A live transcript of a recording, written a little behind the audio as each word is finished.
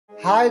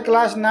Hi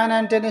class 9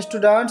 and 10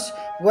 students,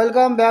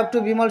 welcome back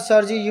to Bimal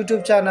Sarji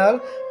YouTube channel.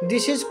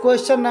 This is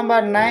question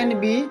number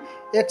 9b,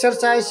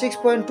 exercise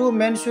 6.2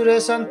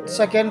 mensuration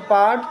second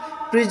part,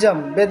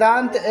 Prism,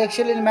 Vedanta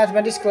Excel in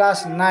Mathematics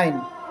class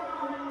 9.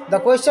 The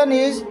question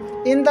is,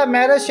 in the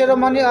marriage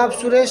ceremony of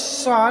Suresh's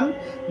son,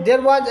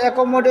 there was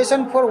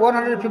accommodation for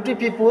 150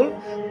 people.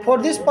 For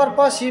this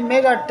purpose, he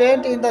made a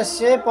tent in the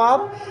shape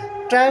of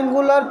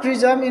triangular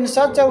prism in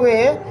such a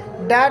way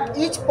that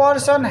each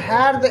person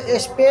had the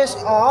space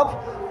of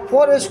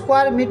 4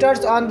 square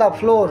meters on the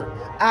floor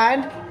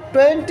and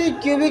 20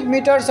 cubic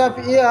meters of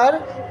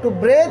air to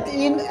breathe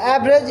in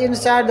average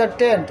inside the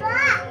tent.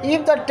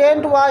 If the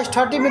tent was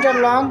 30 meters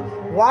long,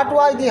 what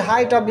was the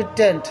height of the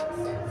tent?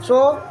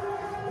 So,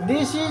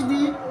 this is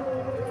the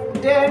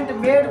tent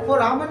made for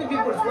how many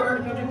people?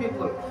 450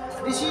 people.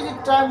 This is the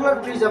triangular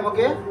prism,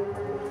 okay?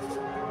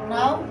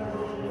 Now,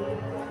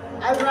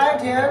 I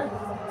write here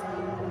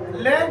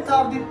length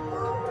of the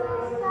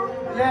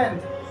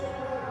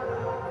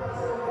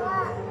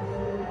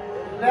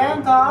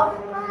length of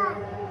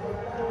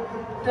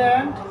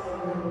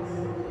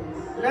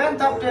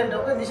tent,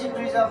 okay? This is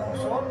prism,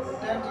 so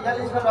tent here is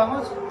equal to how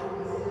much?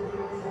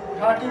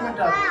 30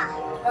 meters.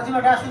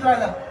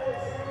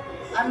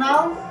 And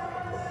now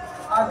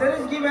there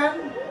is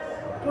given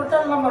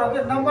total number,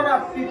 okay? Number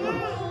of people.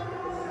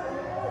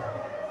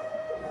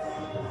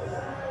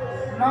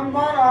 Number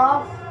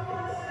of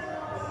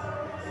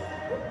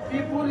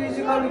people is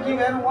equal to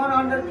given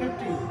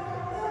 150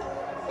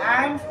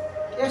 and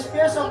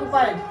space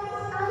occupied.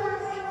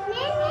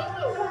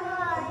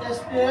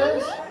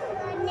 Space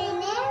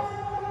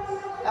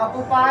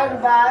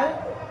occupied by,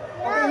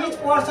 okay, each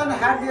person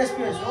had the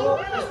space. So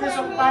space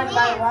occupied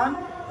by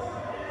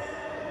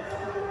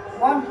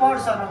one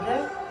person,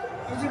 okay,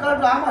 is equal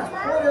to how much?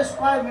 4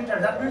 square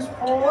meters. That means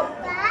 4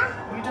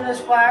 meters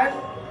squared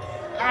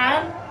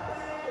and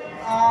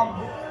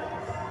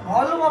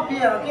volume of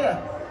air, okay?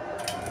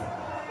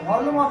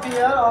 Volume of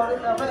air or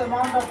the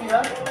amount of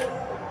air,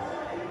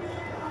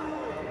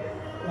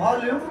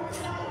 volume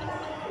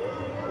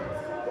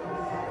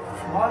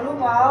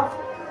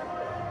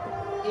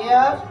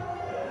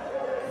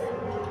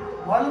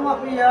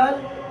of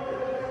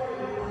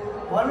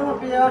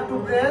air, to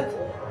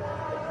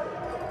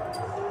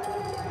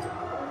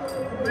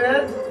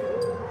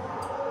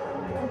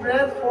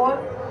breathe for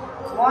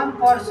one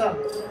person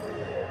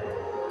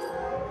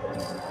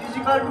is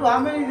equal to how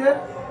many there?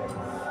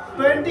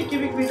 20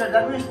 cubic meters.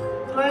 That means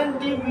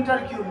 20 meter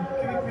cube.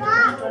 Cubic meter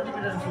means 20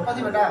 meter cube.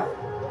 Kati beta?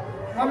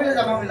 Mummy le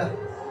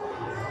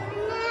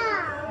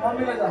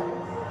ja.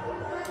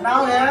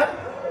 Now here,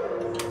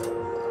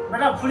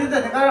 beta fully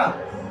the dekha.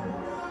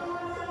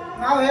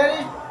 Now here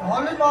is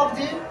volume of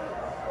the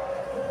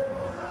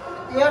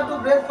air to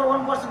breathe for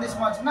one person this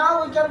much.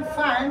 Now we can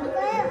find the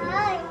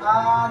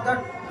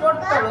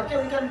total. Okay,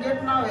 we can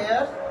get now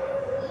here.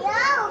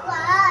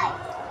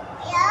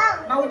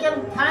 Now we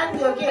can find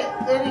the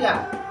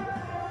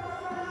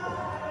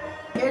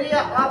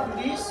area of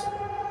this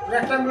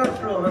rectangular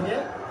floor.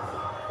 Okay.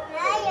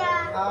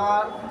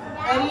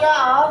 Area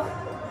of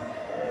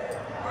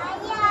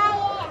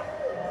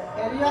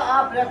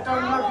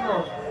rectangular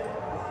floor.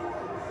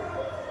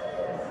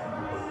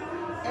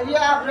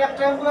 Area of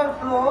rectangular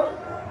floor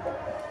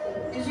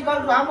is equal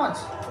to how much?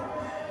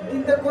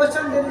 In the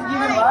question there is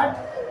given what?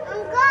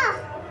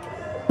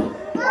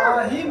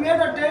 He made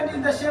a tent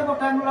in the shape of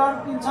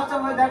triangular in such a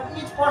way that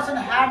each person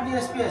had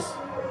the space.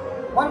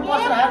 One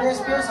person had a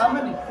space, how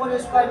many? 4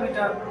 square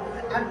meter,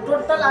 and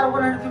total are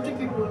 150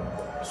 people.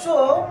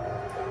 So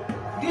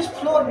this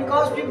floor,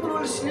 because people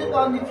will sleep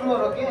on the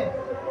floor, okay?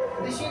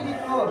 This is the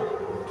floor.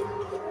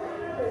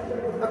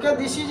 Okay,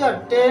 this is a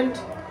tent,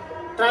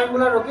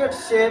 triangular, okay,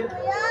 shape,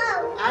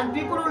 and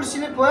people will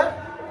sleep where?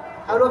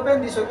 I will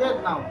open this, okay,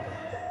 now.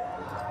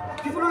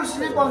 People will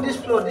sleep on this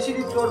floor. This is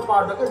the floor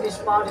part, okay? This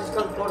part is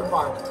called floor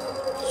part.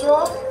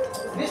 So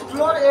this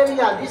floor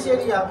area, okay,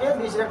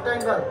 this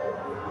rectangle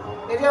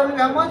area will be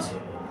how much?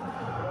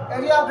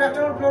 Area of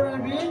rectangle floor will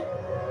be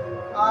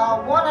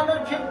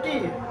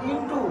 150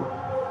 into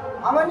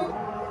how many?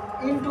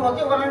 Into,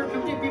 okay,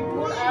 150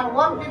 people, and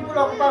one people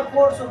occupy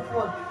 4, so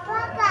 4.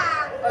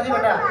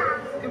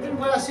 15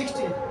 for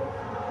 60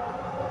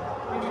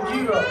 into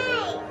 0.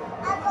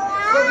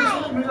 So this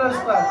will be meter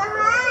square.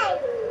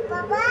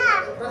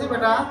 Kati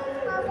beta?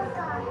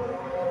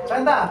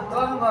 Chanda,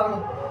 tolong baru.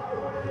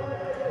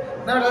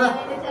 Dah.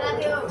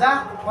 Ja,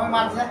 mau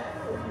mati ya.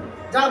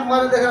 Ja,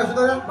 mobile देखा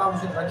सुधर जा, बाबू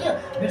सुधर क्या?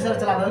 मेरे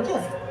साथ चला रहा है क्या?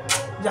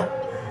 जा,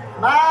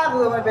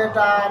 बाबू मेरा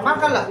बेटा, मार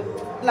कर ला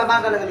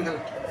निकल.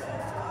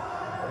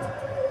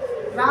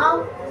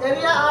 Now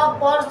area of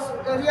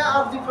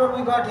the floor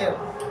we got here.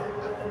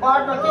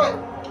 But okay,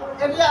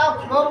 area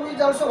of floor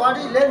is also what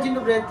is length into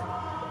breadth.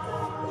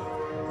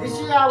 This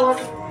is our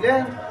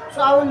length.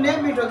 So I will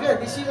name it, okay?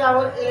 This is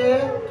our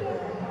A,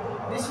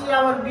 this is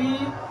our B,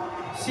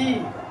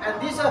 C,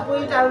 and this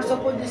point I will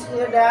suppose this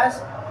A dash,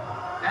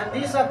 and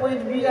this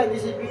point B, and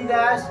this is B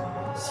dash,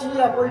 C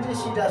point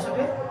is C dash,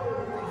 okay?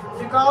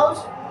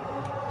 Because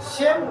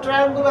same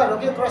triangular,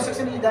 okay, cross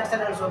section is that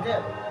side also,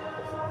 okay?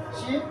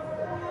 See,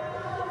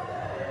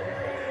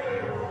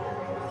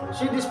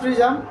 see this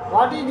prism.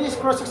 What is this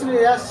cross section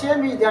area?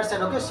 Same is that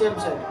side. Okay, same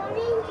side.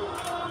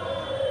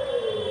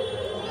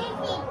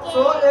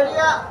 So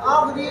area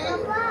of the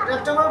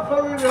rectangular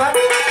floor will be what?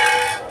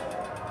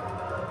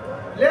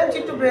 Length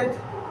into breadth.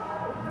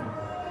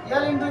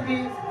 L into B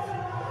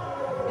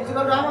is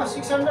equal to how much?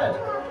 600.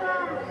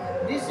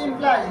 This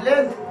implies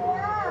length.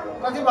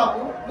 कथी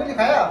बाबू भी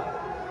लिखाया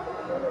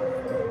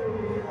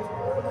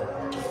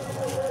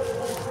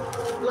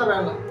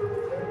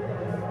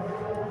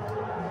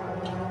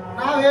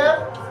now here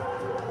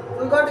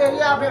we got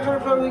area of rectangular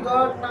floor, we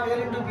got now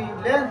L into B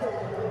length.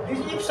 This,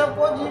 if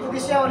suppose if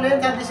this is our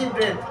length and this is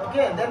breadth,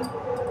 okay, then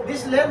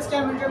this length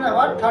can be written as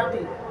what?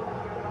 30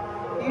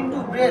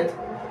 into breadth.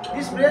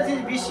 This breadth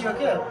is BC,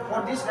 okay,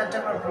 for this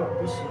rectangular floor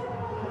BC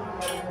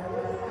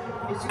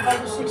is equal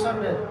to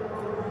 600.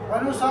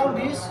 When you solve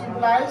this,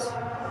 implies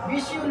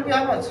BC will be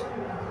how much?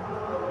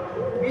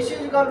 BC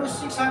is equal to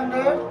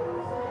 600.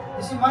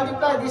 This is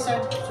multiply this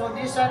side, so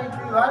this side it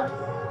will be what?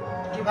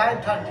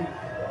 Divide 30.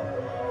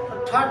 So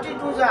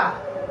 32 ja.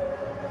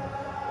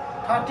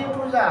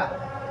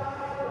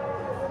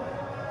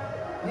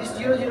 This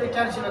 0 0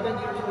 cancel, okay,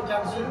 0 0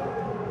 cancel.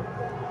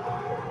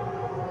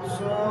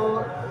 So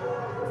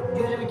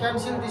 0 0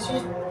 cancel. This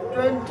is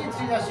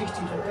 23 ja 60,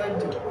 so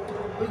 20.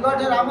 We got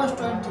here how much?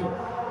 20.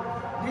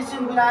 This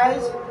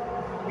implies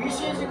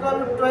BC is equal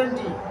to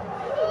 20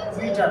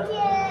 meter.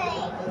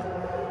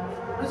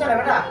 नहीं चले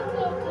बेटा,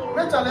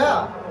 नहीं चले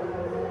हाँ।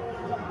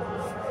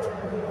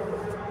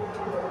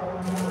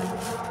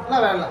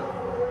 ला।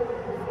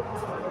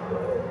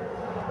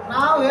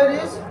 Now here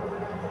is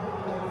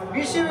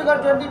BC we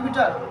got 20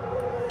 meter.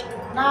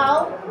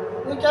 Now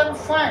we can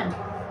find.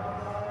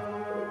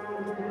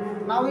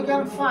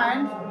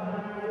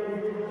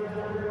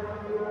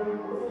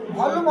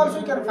 Volume also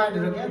we can find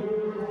it, okay?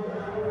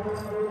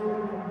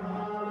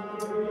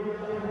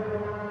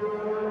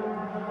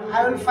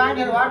 I will find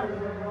here what?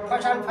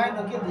 First I will find,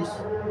 okay, this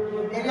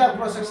area of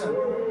cross section.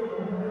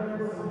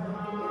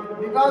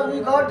 Because we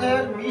got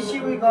here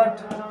BC, we got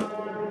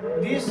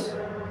this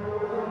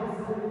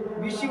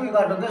BC, we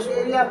got, okay, so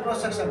area of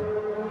cross section.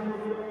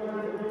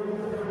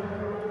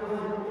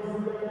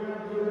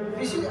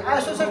 This is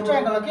isosceles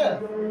triangle, okay.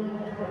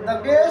 The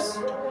base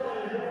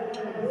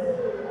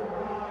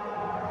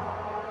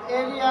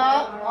area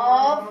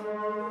of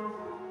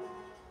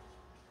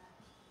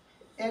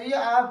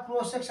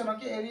cross section,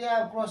 okay, area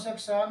of cross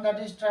section, that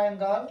is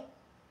triangle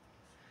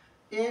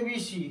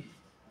ABC.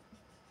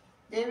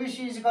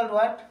 ABC is equal to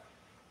what?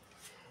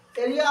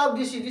 Area of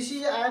this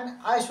is an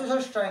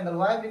isosceles triangle.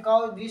 Why?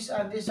 Because this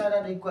and this side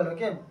are equal,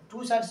 okay.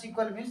 Two sides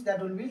equal means that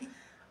will be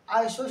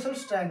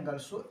isosceles triangle.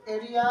 So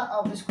area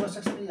of this cross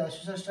section is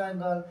isosceles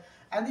triangle,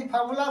 and the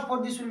formula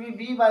for this will be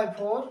b by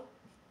 4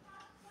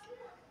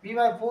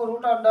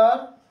 root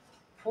under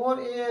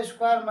 4a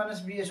square minus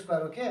b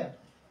square, okay.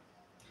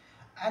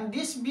 And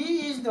this b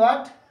is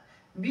what?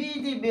 B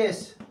is the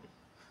base.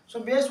 So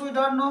base we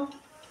don't know.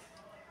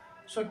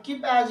 So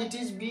keep as it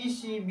is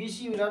BC.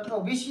 BC we don't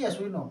know. BC yes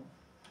we know.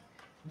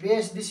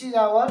 Base, this is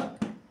our.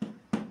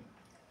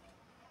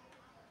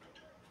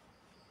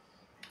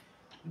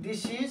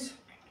 This is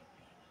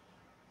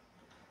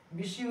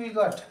BC we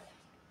got.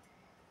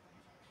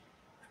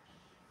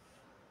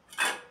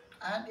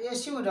 And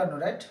AC we don't know,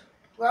 right?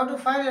 We have to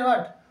find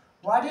what?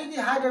 What is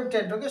the height of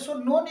tent? Okay, so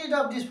no need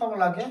of this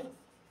formula, okay?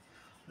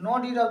 No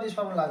need of this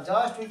formula.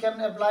 Just we can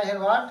apply here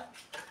what?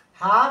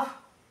 Half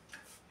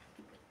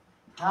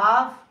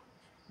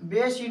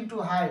base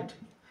into height.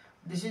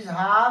 This is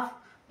half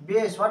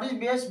base. What is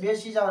base?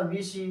 Base is our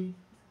BC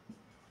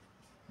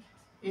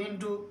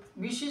into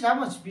BC is how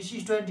much? BC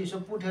is 20. So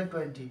put here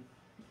 20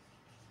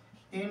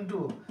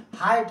 into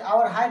height.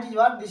 Our height is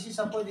what? This is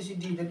suppose this is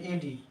D, then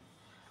AD.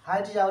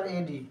 Height is our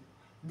AD.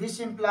 This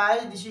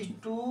implies this is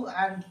 2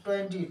 and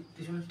 20.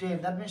 This will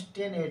 10. That means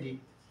 10 AD.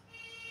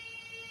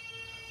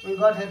 We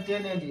got here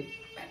 10 AD.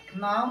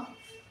 Now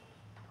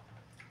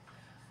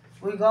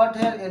we got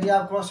here area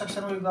of cross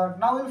section. We got.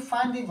 Now we'll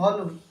find the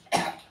volume.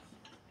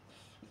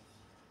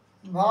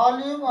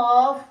 Volume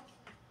of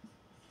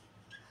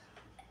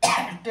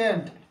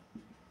tent.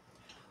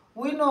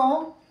 We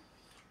know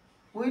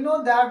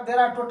that there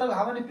are total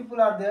how many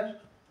people are there?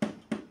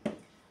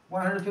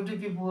 150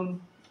 people.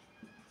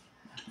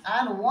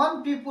 And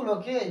one people,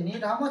 okay,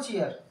 need how much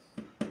here?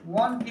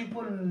 One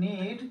people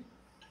need.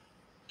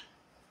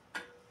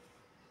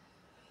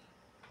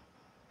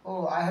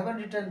 Oh, I haven't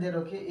written there,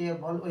 okay.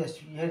 Yes,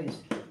 here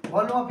is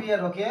volume of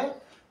air, okay.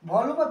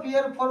 Volume of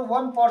air for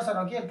one person,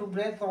 okay. To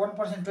breathe for one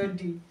person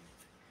 20.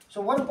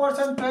 So one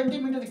person 20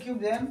 meter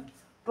cube, then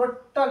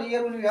total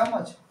air will be how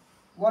much?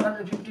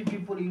 150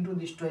 people into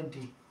this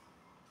 20.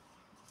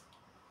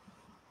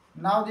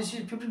 Now this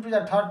is 15 to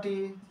the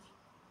 30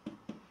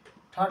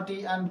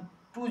 and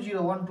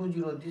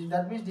 120. This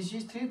that means this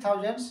is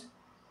 3000.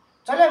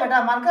 चले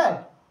बेटा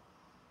marker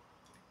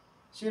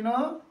सिनो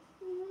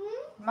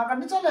marker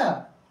नहीं चले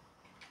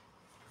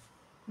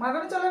marker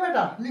नहीं चले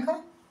बेटा लिखा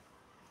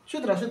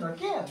शुद्रा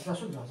क्या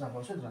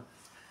Shudra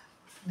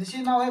This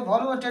is now a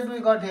volume of tent we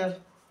got here.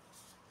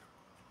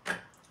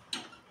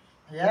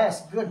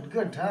 Yes, good.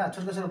 छोटो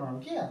छोटो बनाओ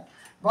क्या?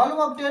 Volume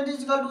of tent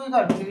is equal to we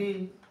got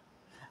 3.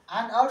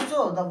 And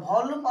also the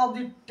volume of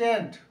the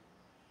tent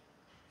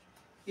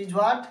is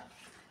what?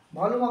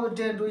 Volume of the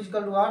tent is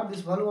equal to what?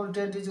 This volume of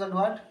the tent is equal to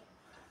what?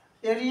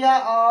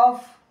 Area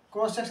of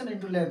cross section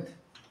into length.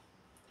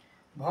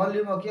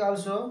 Volume, okay,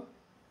 also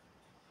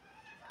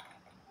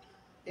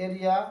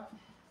area.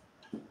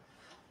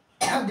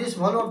 This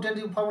volume of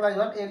tent formula is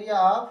what?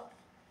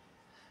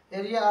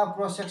 Area of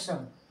cross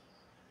section.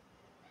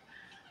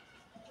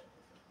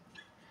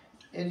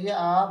 Area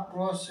of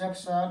cross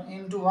section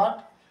into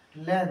what?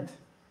 Length.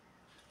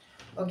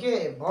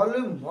 Okay,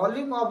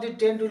 volume of the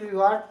tent will be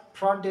what?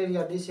 Front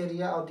area, this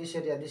area or this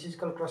area. This is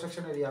called cross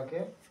section area.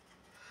 Okay.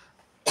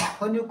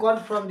 When you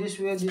cut from this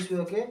way,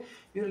 okay,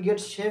 you will get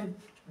shape,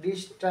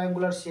 this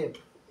triangular shape,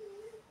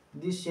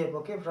 this shape,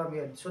 okay, from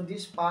here. So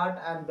this part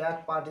and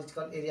back part is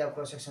called area of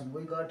cross section.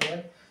 We got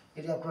here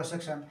area of cross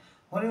section.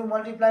 When you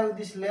multiply with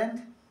this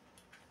length,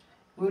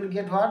 we will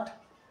get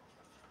what?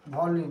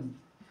 Volume.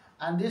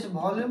 And this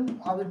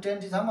volume of the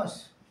tent is how much?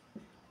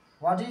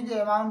 What is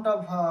the amount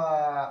of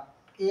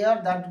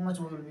air, that much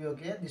will be,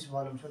 okay, this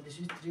volume. So this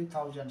is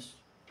 3000.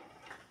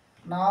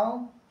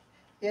 Now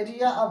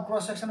area of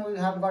cross section we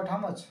have got how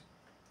much?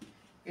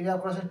 Area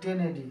of cross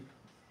section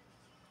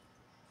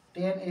 10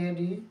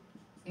 AD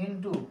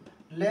into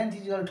length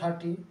is equal to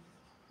 30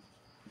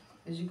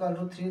 is equal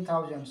to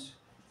 3000.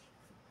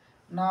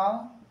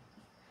 Now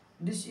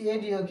this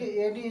AD,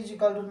 okay, AD is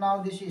equal to,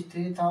 now this is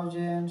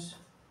 3000.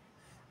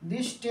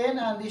 This 10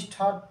 and this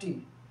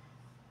 30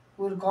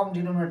 will come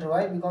denominator.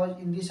 Why? Because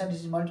in this side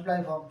this is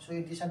multiply form, so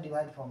in this side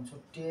divide form.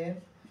 So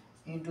 10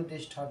 into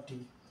this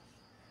 30.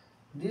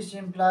 This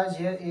implies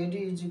here AD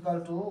is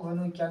equal to,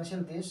 when we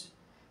cancel this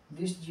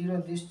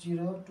 0, 2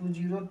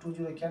 0, 2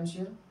 0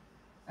 cancel,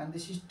 and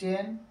this is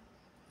 10,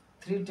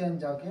 3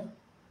 10s, okay,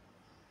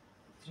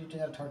 3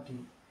 10 are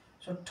 30.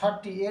 So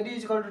 30 AD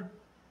is equal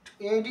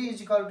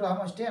to how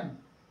much? 10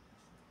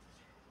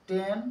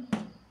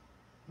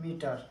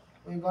 meter.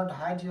 We got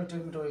height here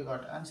 10 meter. We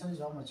got answer is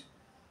how much?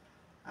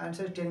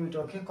 Answer is 10 meter.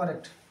 Okay,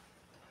 correct.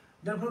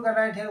 Therefore, we can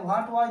write here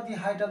what was the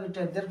height of the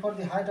tent. Therefore,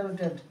 the height of the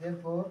tent.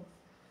 Therefore,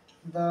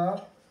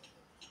 the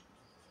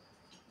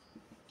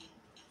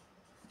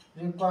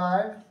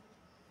required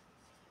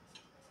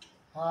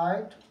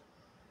height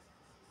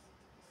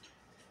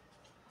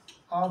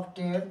of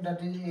tent, that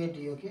is AD.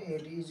 Okay,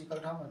 AD is equal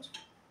to how much?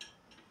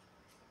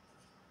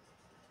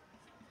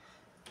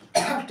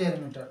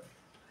 10 meter.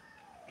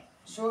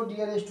 So,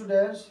 dear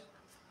students,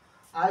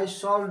 I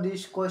solved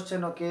this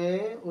question,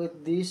 okay,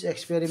 with this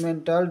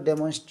experimental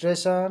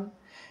demonstration.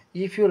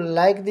 If you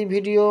like the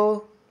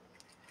video,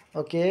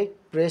 okay,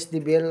 press the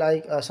bell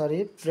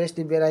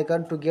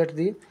icon to get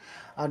the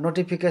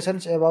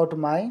notifications about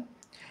my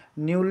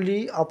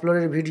newly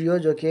uploaded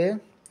videos, okay,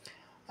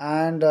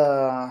 and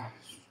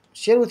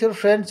share with your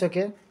friends,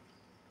 okay.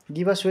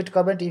 Give a sweet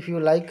comment if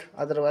you like,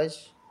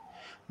 otherwise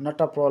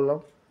not a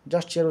problem.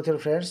 Just share with your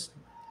friends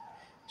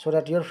so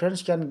that your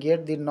friends can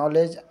get the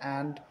knowledge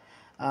and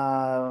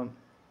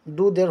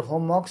do their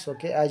homeworks,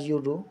 okay, as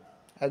you do,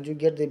 as you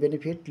get the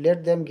benefit.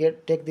 Let them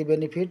take the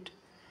benefit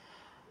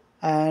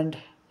and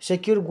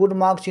secure good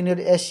marks in your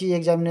SC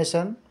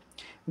examination.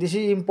 This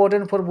is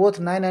important for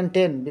both 9 and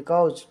 10,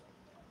 because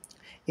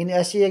in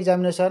SC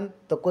examination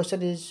the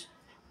question is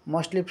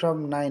mostly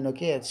from 9,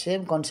 okay,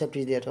 same concept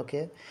is there,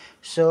 okay.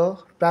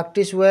 So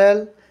practice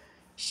well,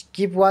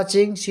 keep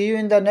watching, see you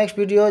in the next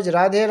videos.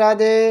 Radhe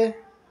Radhe,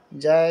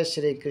 Jai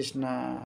Shri Krishna.